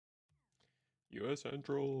U.S.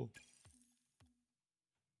 Central.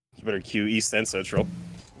 You better queue East and Central.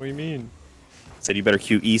 What do you mean? Said you better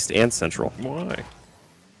queue East and Central. Why?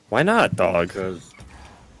 Why not, dog? Because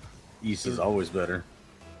East is always better.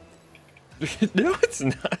 No, it's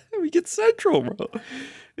not. We get Central, bro.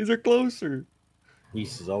 These are closer.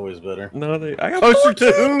 East is always better. No, I got Closer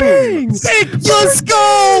to whom? things. Let's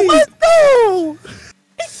go! Let's go!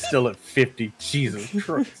 Still at 50. Jesus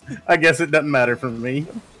Christ. I guess it doesn't matter for me.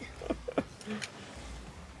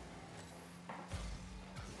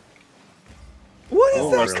 What is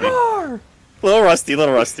Oh, that rusty. car? Little rusty,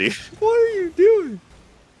 little rusty. What are you doing?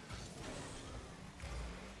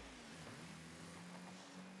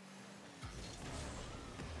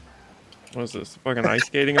 What is this? Fucking ice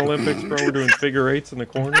skating Olympics, bro? We're doing figure eights in the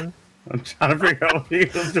corner? I'm trying to figure out what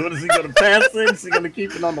Eagle's doing. Is he going to pass it? Is he going to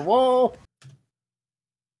keep it on the wall?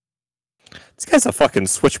 This guy's a fucking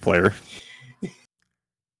Switch player.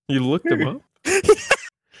 You looked him up?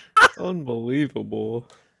 Unbelievable.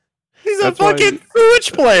 He's That's a why- fucking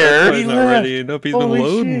Switch player. He's not ready enough. He's been Holy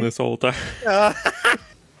loading shit. this whole time.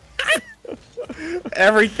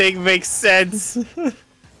 Everything makes sense.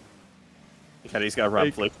 God, he's got Rob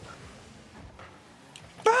Like- Flick.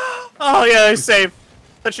 Oh yeah, he's safe.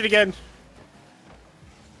 Touch it again.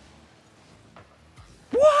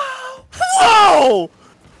 Whoa! Whoa!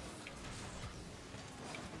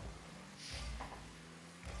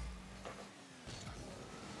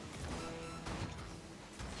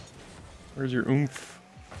 Where's your oomph?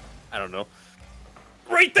 I don't know.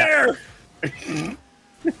 Right there!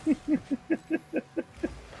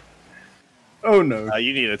 Oh no.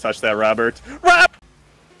 You need to touch that, Robert. Rob!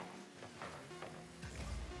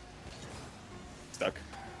 Stuck.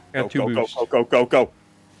 Got Go, two go, go, boosts. go, go, go, go.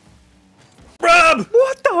 Rob!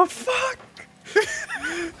 What the fuck?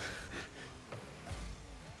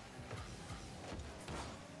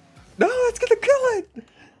 No, that's gonna kill it!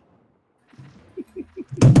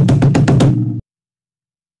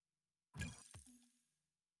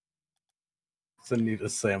 So need to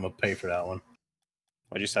say I'm going to pay for that one.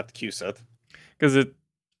 Why'd you stop the queue, Seth? Because it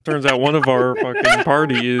turns out one of our fucking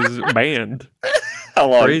party is banned. How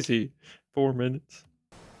long? Crazy. 4 minutes.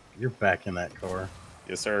 You're back in that car.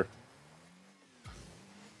 Yes, sir.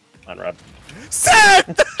 Come on, Rob.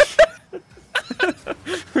 Seth!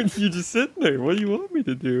 You just sitting there. What do you want me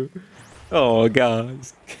to do? Oh,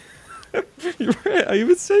 guys. You're right. I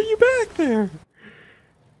even sent you back there.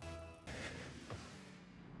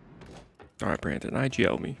 All right, Brandon.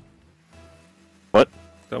 IGL me. What?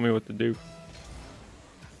 Tell me what to do.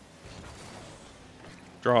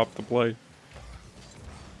 Drop the play.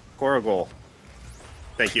 Score goal.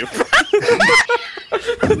 Thank you.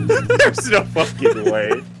 There's no fucking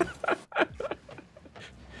way.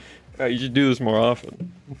 You should do this more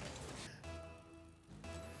often.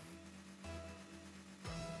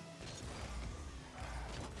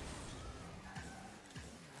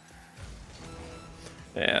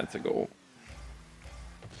 Yeah, it's a goal.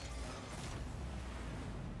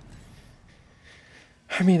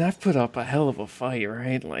 I mean, I've put up a hell of a fight,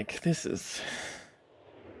 right? Like, this is...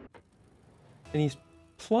 And he's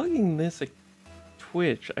plugging this at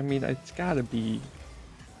Twitch. I mean, it's gotta be...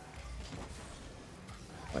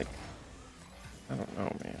 Like... I don't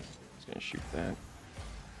know, man. He's gonna shoot that.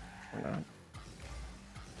 Or not.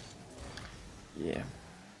 Yeah.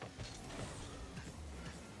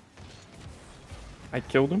 I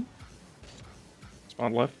killed him.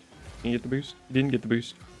 Spawn left. Can you get the boost? He didn't get the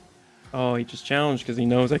boost. Oh, he just challenged because he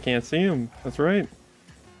knows I can't see him. That's right.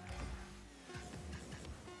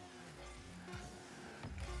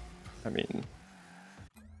 I mean...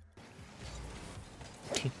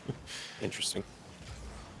 Interesting.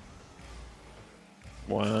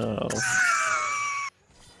 Wow.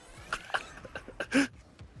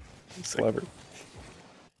 Clever.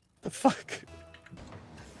 The fuck?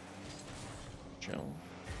 Chill.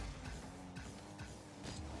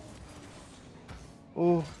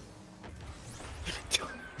 Oh.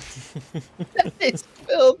 That is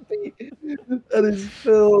filthy. That is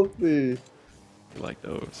filthy. You like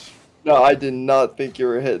those. No, I did not think you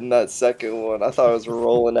were hitting that second one. I thought I was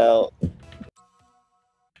rolling out.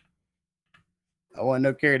 I want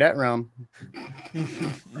to carry that round.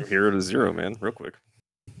 From 0 to 0, man. Real quick.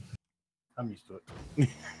 I'm used to it.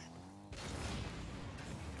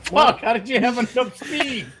 Fuck, how did you have enough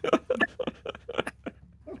speed?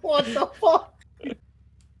 What the fuck?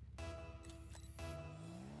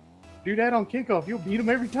 Do that on kickoff. You'll beat him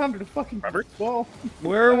every time to the fucking Robert? ball.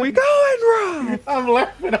 Where are we going, Rob? I'm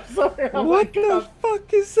laughing. I'm sorry. I'm What like, the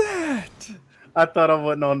fuck is that? I thought I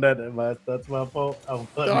wasn't on that. That's my fault. I was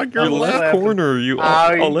Dog, Your You're left laughing. corner, you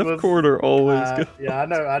Ah, he a left was- corner always. Go. Yeah, I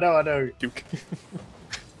know. Duke.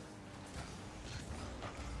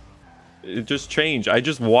 It just changed. I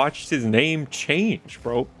just watched his name change,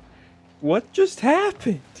 bro. What just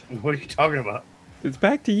happened? What are you talking about? It's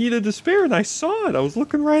back to Yeet of Despair, and I saw it. I was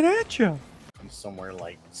looking right at you. I'm somewhere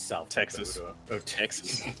like South Texas. Dakota. Oh,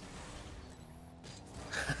 Texas.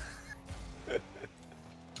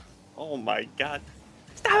 Oh my god.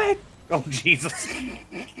 Stop it! Oh Jesus!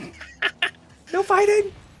 No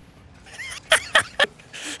fighting!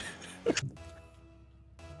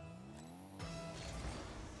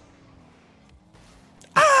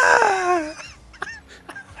 Ah!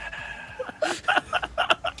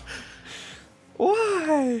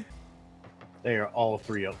 Why? They are all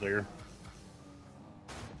three up there.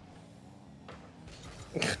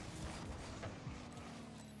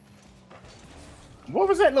 What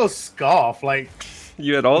was that little scoff? Like,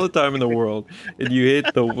 You had all the time in the world, and you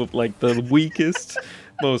hit the weakest,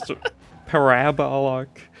 most parabolic.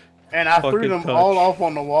 and I threw Fucking them touch. all off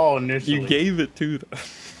on the wall initially. You gave it to them.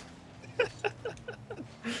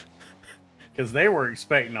 Because they were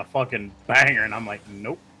expecting a fucking banger, and I'm like,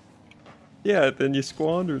 nope. Yeah, then you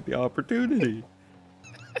squandered the opportunity.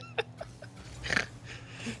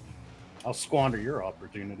 I'll squander your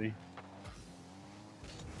opportunity.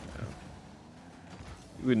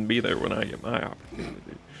 You wouldn't be there when I get my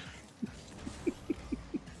opportunity.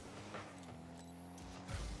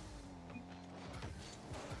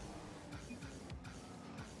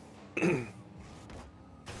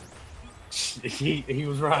 He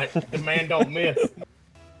was right. The man don't miss.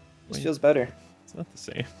 This feels better. It's not the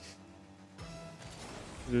same.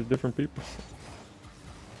 They're different people.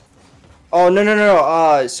 Oh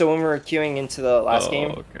no. So when we were queuing into the last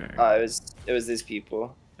game, Okay. it was these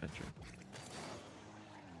people. Gotcha.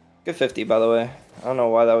 Good 50, by the way. I don't know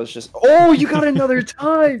why that was just. Oh, you got another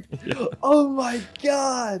time! Yeah. Oh my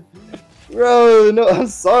god, bro. No, I'm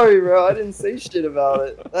sorry, bro. I didn't say shit about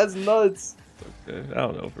it. That's nuts. Okay. I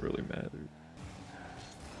don't know if it really matters.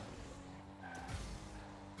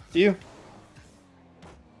 Do you?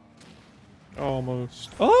 Almost.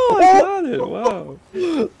 Oh, I got it! Wow.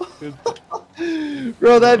 Good.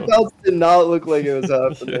 Bro, that bounce did not look like it was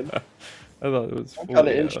happening. Yeah. I thought it was. I'm kind of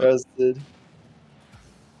fully, interested.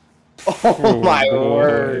 Oh my boy.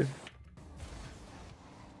 word.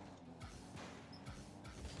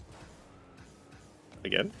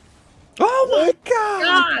 Again? Oh my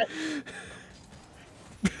god!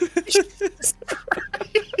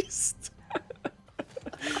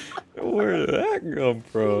 Where did that come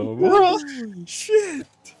from? Holy shit!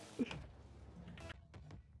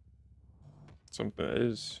 Something that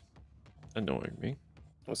is annoying me.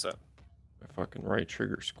 What's that? My fucking right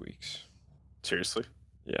trigger squeaks. Seriously?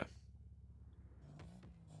 Yeah.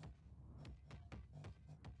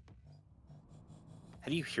 How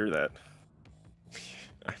do you hear that?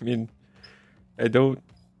 I mean, I don't.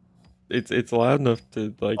 It's loud enough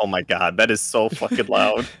to like. Oh my god, that is so fucking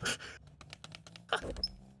loud.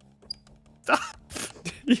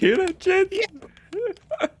 You hear that, Jen?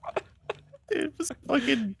 It was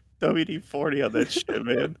fucking WD-40 on that shit,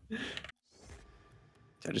 man.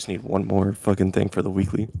 I just need one more fucking thing for the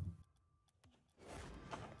weekly.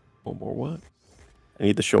 One more what? I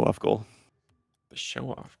need the show-off goal. The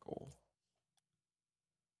show off goal.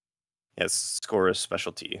 Yes, score a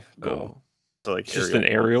specialty goal. Oh, So like just an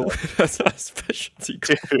aerial. That's not a specialty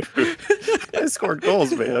goal. Dude, I scored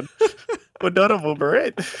goals, man. But none of them are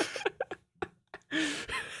it.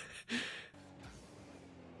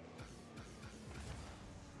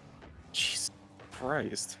 Jesus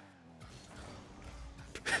Christ.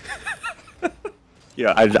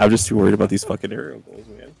 Yeah, I'm just too worried about these fucking aerial goals,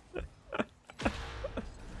 man.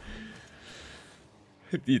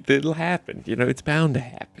 It'll happen. You know, it's bound to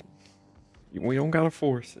happen. We don't gotta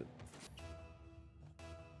force it.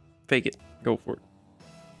 Fake it. Go for it.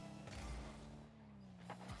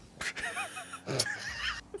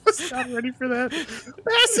 Was not ready for that.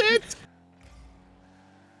 That's it.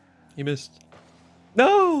 You missed.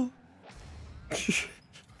 No!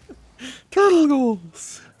 Turtle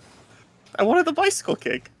goals! I wanted the bicycle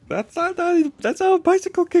kick. That's not how a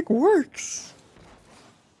bicycle kick works.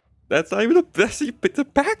 That's not even it's a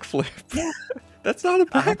backflip. Yeah. That's not a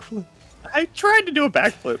backflip. I tried to do a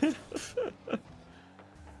backflip.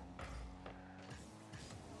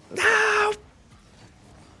 No!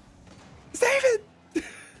 Save it!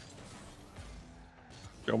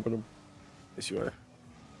 Jumping him. Yes, you are.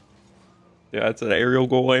 Yeah, it's an aerial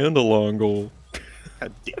goal and a long goal.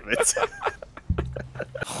 God damn it.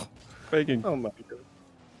 Faking. Oh my god.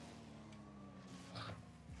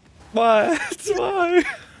 Why? Why?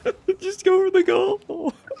 Just go for the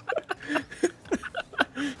goal.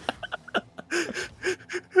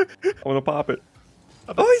 I want to pop it.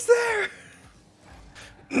 Oh, he's there!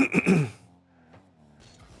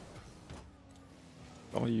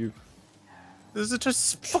 Oh, you. This is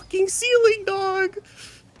just fucking ceiling, dog.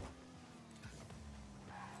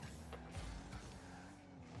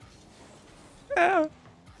 Ah!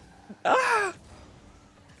 Ah!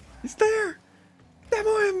 He's there!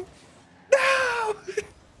 Demo him! No!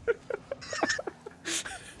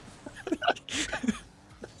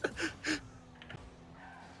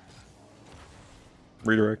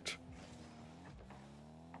 Redirect.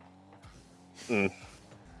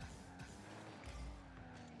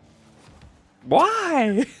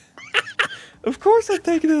 Why? Of course I'm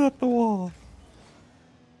taking it up the wall.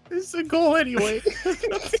 This is a goal anyway.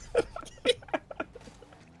 Does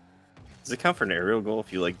it count for an aerial goal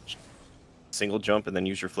if you like single jump and then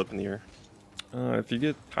use your flip in the air? If you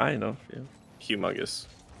get high enough, yeah. Humongous.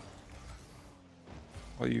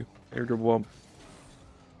 Oh, you air dribble bump.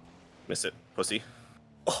 Miss it, pussy.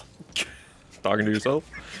 Talking to yourself.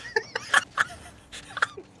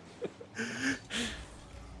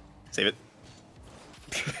 Save it.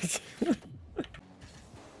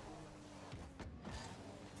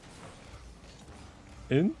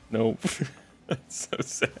 In? Nope. That's so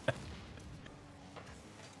sad.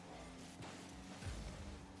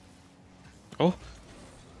 Oh,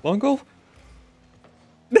 long goal.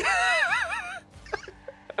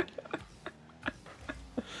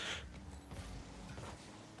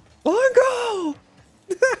 Long goal.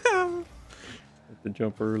 Have to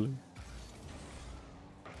jump early.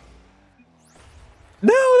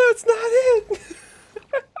 No, that's not it.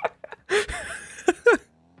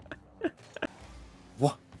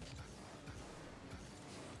 What?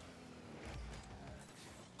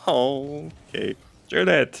 Oh, okay. Sure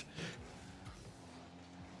that.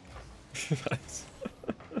 Nice.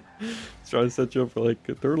 Let's try to set you up for like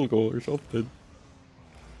a turtle goal or something.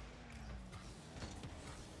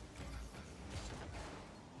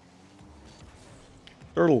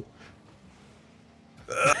 Turtle.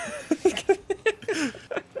 That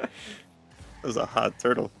was a hot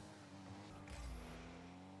turtle.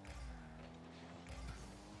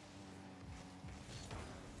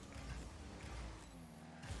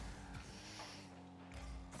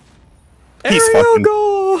 He's Aerial fucking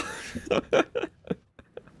goal.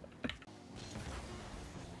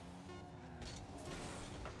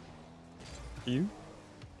 You?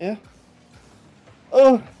 Yeah.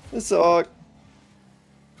 Oh, this suck.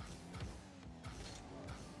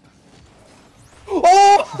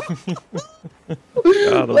 Oh!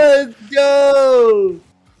 Got him. Let's go!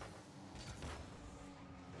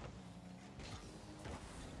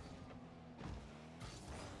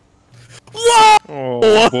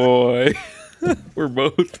 Oh boy. We're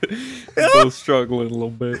both struggling a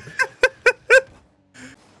little bit.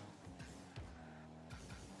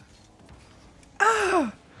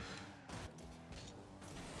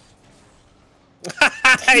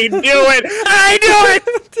 I knew it! I knew it!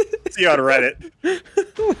 See you on Reddit.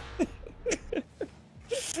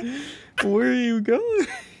 Where are you going?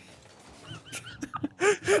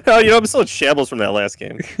 Oh, you know, I'm still in shambles from that last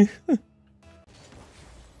game.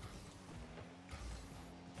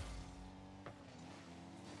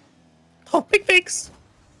 Oh, big fakes!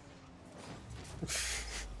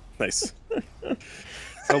 Nice.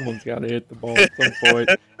 Someone's got to hit the ball at some point.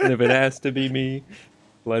 And if it has to be me,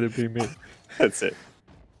 let it be me. That's it.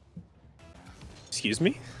 Excuse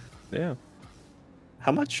me? Yeah.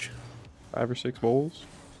 How much? 5 or 6 bowls.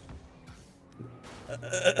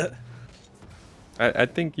 I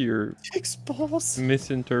think you're 6 balls.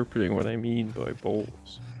 misinterpreting what I mean by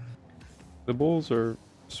bowls. The bowls are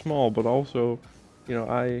small, but also, you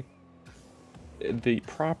know, the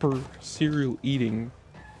proper cereal eating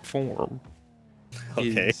form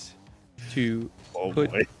Okay. is to Oh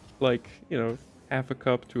put, boy. like, you know, half a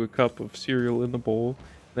cup to a cup of cereal in the bowl,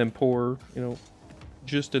 then pour, you know,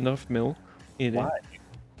 just enough milk in Why? it.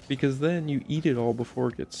 Because then you eat it all before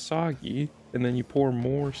it gets soggy, and then you pour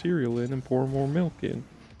more cereal in and pour more milk in.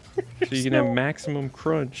 So you can have maximum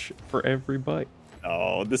crunch for every bite.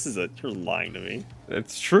 Oh, this is you're lying to me.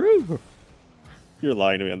 That's true. You're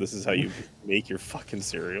lying to me on this is how you make your fucking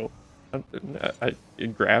cereal. I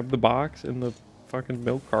grab the box and the fucking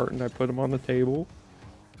milk carton, I put them on the table,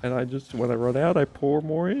 and I just, when I run out, I pour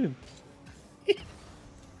more in.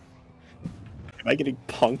 Am I getting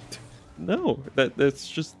punked? No,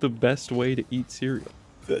 that's just the best way to eat cereal.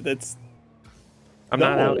 That's I'm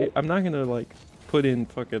not gonna like put in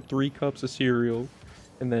fucking 3 cups of cereal,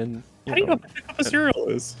 and then how do you know what a cup of cereal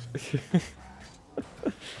is?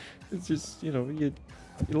 It's just, you know, you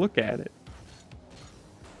look at it.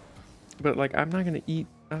 But like, I'm not gonna eat.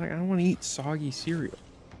 I don't want to eat soggy cereal.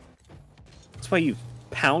 That's why you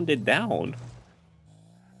pound it down.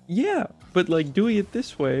 Yeah, but like doing it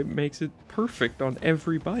this way makes it perfect on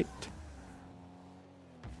every bite.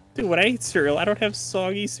 Dude, when I eat cereal, I don't have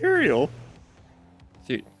soggy cereal.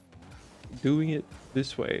 Dude, doing it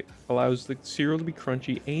this way allows the cereal to be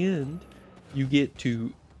crunchy, and you get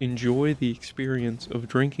to enjoy the experience of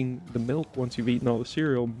drinking the milk once you've eaten all the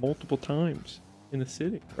cereal multiple times in a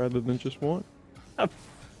sitting rather than just one.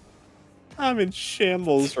 I'm in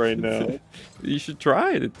shambles right now. You should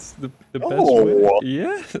try it. It's the best Oh. way.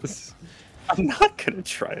 Yes. I'm not gonna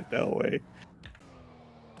try it that way.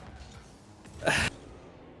 I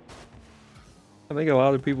think a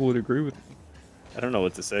lot of people would agree with me. I don't know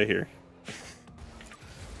what to say here.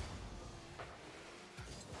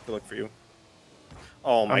 Good luck for you.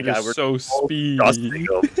 Oh my I'm god, just we're so speedy. dusting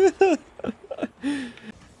up.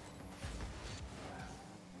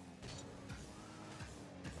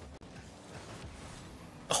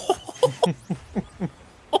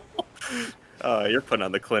 You're putting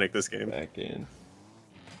on the clinic this game. Back in.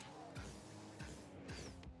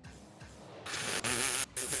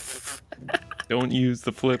 Don't use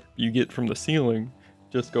the flip you get from the ceiling.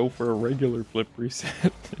 Just go for a regular flip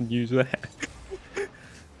reset and use that.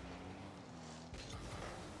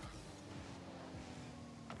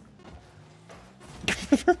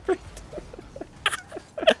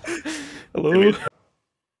 Hello?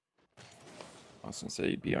 Austin said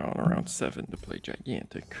he'd be on around 7 to play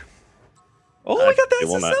Gigantic. Oh, I got they the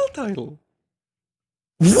will not. SSL title!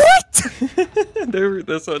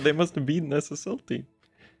 What? They must have beaten SSL team.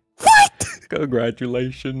 What?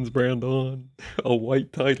 Congratulations, Brandon. A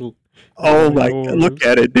white title. Oh my Yours. god, look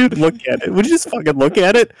at it, dude. Look at it. Would you just fucking look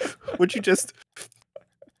at it? Would you just...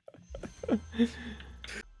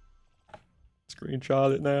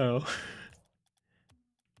 Screenshot it now.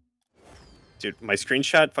 Dude, my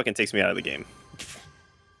screenshot fucking takes me out of the game.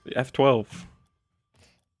 The F12.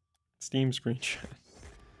 Steam screenshot.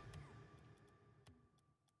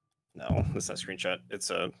 No, that's not a screenshot. It's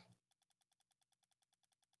a...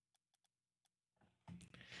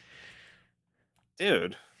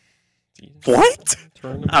 Dude. What?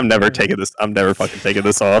 I'm never taking this. I'm never fucking taking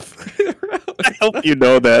this off. I hope you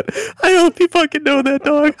know that. I hope you fucking know that,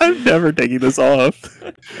 dog. I'm never taking this off.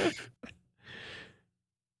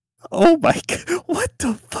 Oh my god. What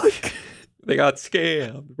the fuck? They got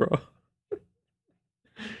scammed, bro.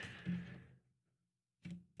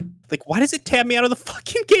 Like, why does it tab me out of the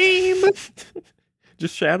fucking game?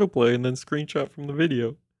 Just shadow play and then screenshot from the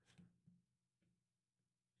video.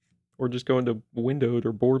 Or just go into windowed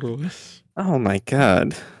or borderless. Oh my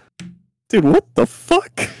god. Dude, what the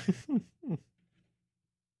fuck?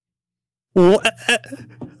 What?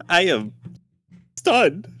 I am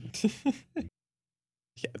stunned.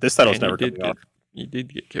 Yeah, this title's Man, never coming off. You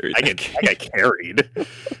did get carried. I that got carried.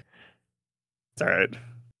 It's alright. game.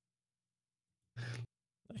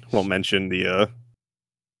 Won't mention the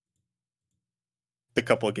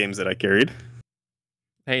couple of games that I carried.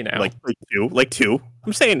 Hey now. Like two.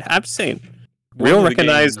 I'm saying. One Real of the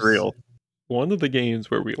recognize games- real. One of the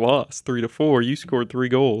games where we lost 3-4, you scored 3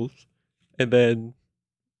 goals, and then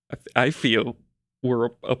I feel we're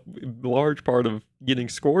a large part of getting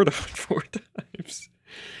scored on 4 times.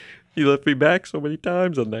 You left me back so many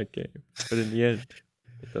times on that game, but in the end,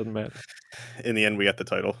 it doesn't matter. In the end, we got the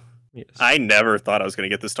title. Yes. I never thought I was going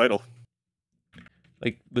to get this title.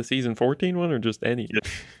 Like the season 14 one, or just any?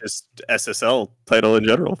 Just SSL title in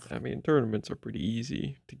general. I mean, tournaments are pretty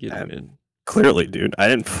easy to get them in. Clearly, dude. I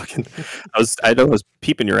didn't fucking. I was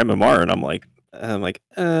peeping your MMR, and I'm like,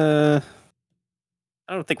 I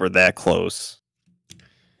don't think we're that close.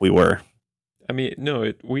 We were. I mean,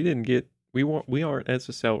 no, we didn't get. We aren't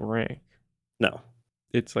SSL rank. No.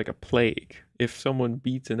 It's like a plague. If someone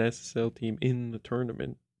beats an SSL team in the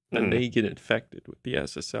tournament, then they get infected with the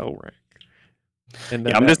SSL rank. And then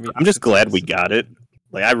Yeah, that I'm means just it's glad we SSL. got it.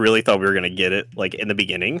 Like, I really thought we were gonna get it like in the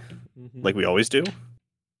beginning, Mhm. like we always do.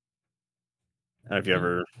 I don't know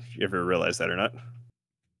if you ever realized that or not. What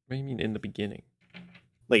do you mean in the beginning?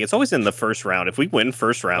 Like, it's always in the first round. If we win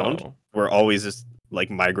first round, Oh, we're always just like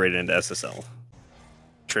migrated into SSL.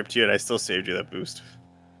 Tripped you, and I still saved you that boost.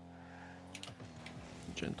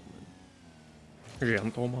 gentlemen.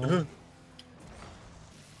 Gentleman.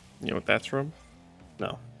 You know what that's from?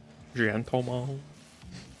 No. Gentleman.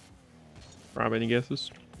 Rob, any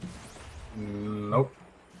guesses? Nope.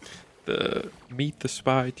 The Meet the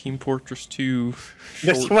Spy Team Fortress 2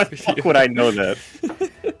 Yes, short what the fuck video. would I know that?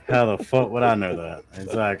 How the fuck would I know that?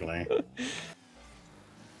 Exactly.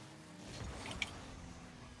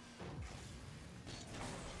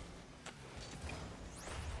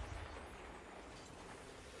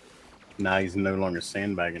 Nah, he's no longer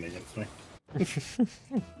sandbagging against me.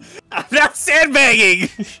 I'm not sandbagging!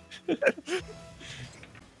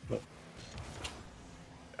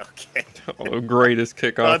 Okay. Oh, greatest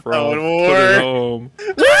kickoff Not that round. would Put it work. home.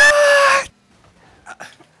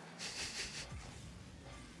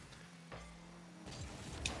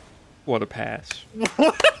 What a pass.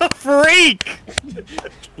 What a freak!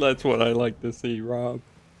 That's what I like to see, Rob.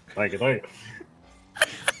 Thank you.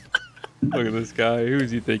 Look at this guy. Who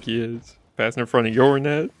does he think he is? Passing in front of your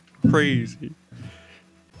net? Crazy.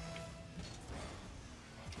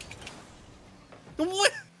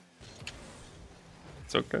 What?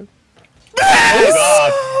 It's okay.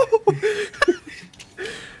 Oh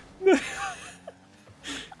God!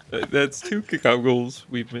 That's 2 kickout goals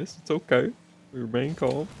we've missed. It's okay. We remain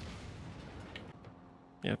calm.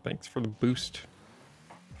 Yeah, thanks for the boost.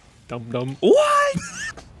 Dum-dum. What?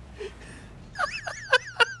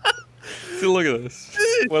 See, look at this.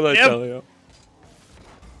 What did I Yep. tell you?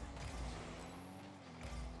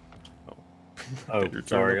 Oh, Did your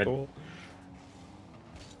sorry. turn goal?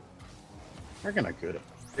 Where can I get it?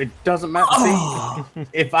 It doesn't matter. See,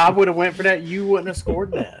 if I would have went for that, you wouldn't have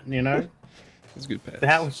scored that. You know, It's a good pass.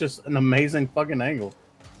 that was just an amazing fucking angle.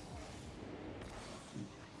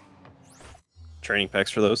 Training packs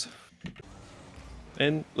for those.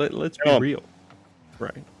 And let's be real,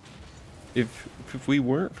 right? If we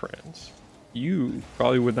weren't friends, you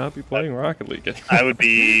probably would not be playing Rocket League. I would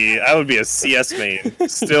be a CS main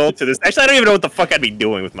still to this. Actually, I don't even know what the fuck I'd be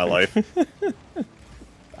doing with my life.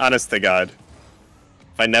 Honest to God.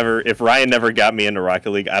 If Ryan never got me into Rocket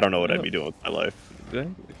League, I don't know what I'd be doing with my life.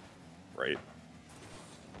 Exactly. Right.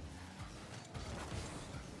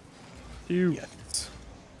 You. Yes.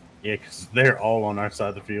 Yeah, because they're all on our side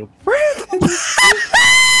of the field.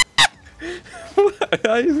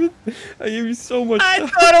 I gave you so much. I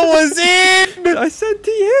thought it was in. I said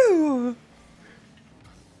to you.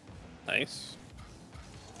 Nice.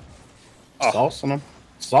 Saucing them.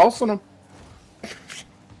 Saucing them.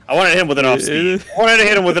 I wanted to hit him with an off speed. I wanted to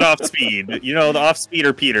hit him with an off speed. You know, the off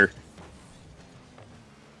speeder Peter.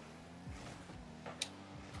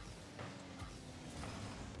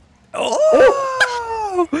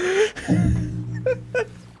 Oh!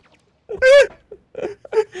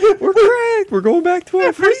 We're correct. We're going back to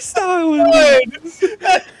our freestyling.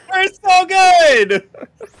 We're so good.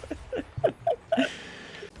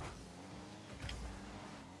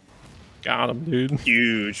 Got him, dude.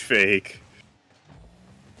 Huge fake.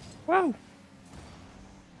 Wow.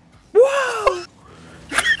 Wow.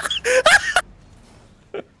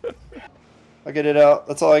 I'll get it out.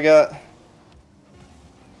 That's all I got.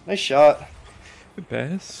 Nice shot. Good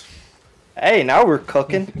pass. Hey, now we're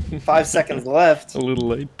cooking. 5 seconds left. A little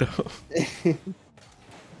late though.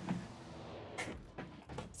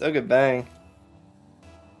 Still good bang.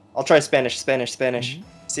 I'll try Spanish.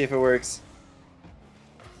 See if it works.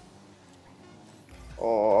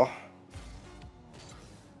 Oh.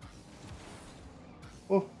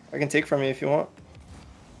 Oh, I can take from you if you want.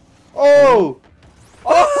 Oh!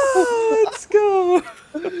 Oh, let's go.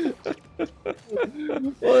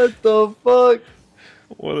 What the fuck?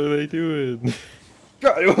 What are they doing?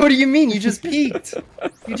 Bro, what do you mean? You just peeked.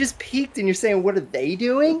 You just peeked and you're saying, what are they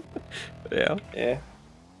doing? Yeah. Yeah.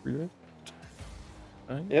 Really?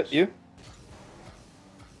 Nice. Yep, you.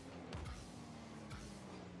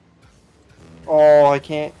 Oh, I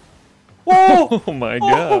can't. Whoa! Oh my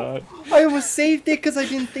god. I almost saved it because I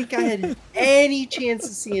didn't think I had any chance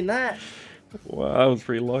of seeing that. Wow, I was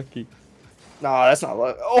pretty lucky. Nah, that's not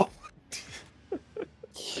luck. Oh!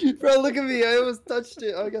 Bro, look at me. I almost touched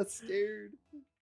it. I got scared.